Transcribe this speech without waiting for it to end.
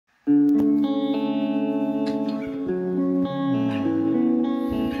Face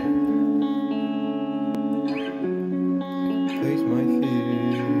my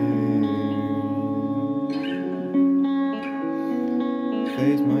fears.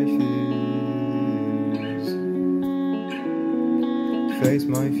 Face my fears. Face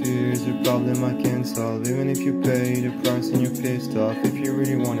my fears, a problem I can't solve. Even if you pay the price and you're pissed off. If you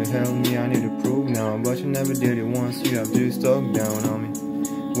really wanna help me, I need to prove now. But you never did it once, you have just talked down on me.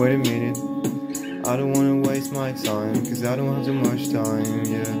 Wait a minute, I don't wanna waste my time, cause I don't have too much time,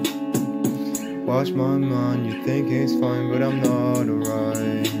 yeah. Watch my mind, you think it's fine, but I'm not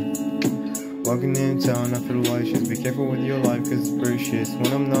alright. Walking in town, I feel righteous. Be careful with your life, cause it's precious.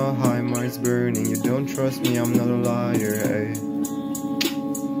 When I'm not high, my heart's burning. You don't trust me, I'm not a liar, hey.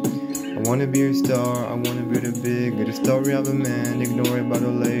 I wanna be a star, I wanna be the big. The story of a man, ignore it by the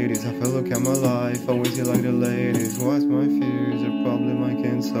ladies. I feel look at my life, I always feel like the ladies. What's my fears, a problem I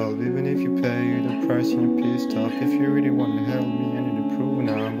can't solve. Even if you pay the price and you're pissed off. If you really want to help me, I need to prove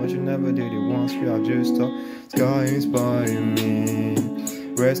now. But you never did it once, you have just talked. Sky inspire me,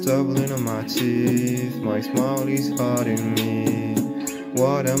 rest stumbling on my teeth. My smile is hard in me.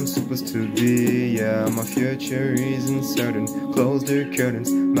 What I'm supposed to be, yeah, my future is uncertain. Close the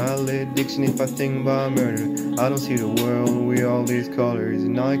curtains, malediction if I think about murder. I don't see the world with all these colors,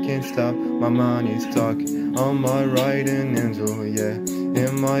 and I can't stop, my mind is stuck. On my right an angel, yeah,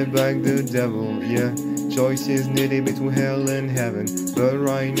 in my back the devil, yeah. Choices needed between hell and heaven, but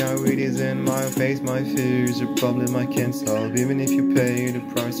right now it is in my face. My fears, a problem I can't solve. Even if you pay the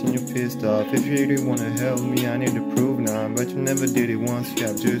price and you're pissed off. If you really wanna help me, I need to prove now. But you never did it once, you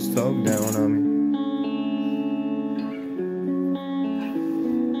have just talked down on me.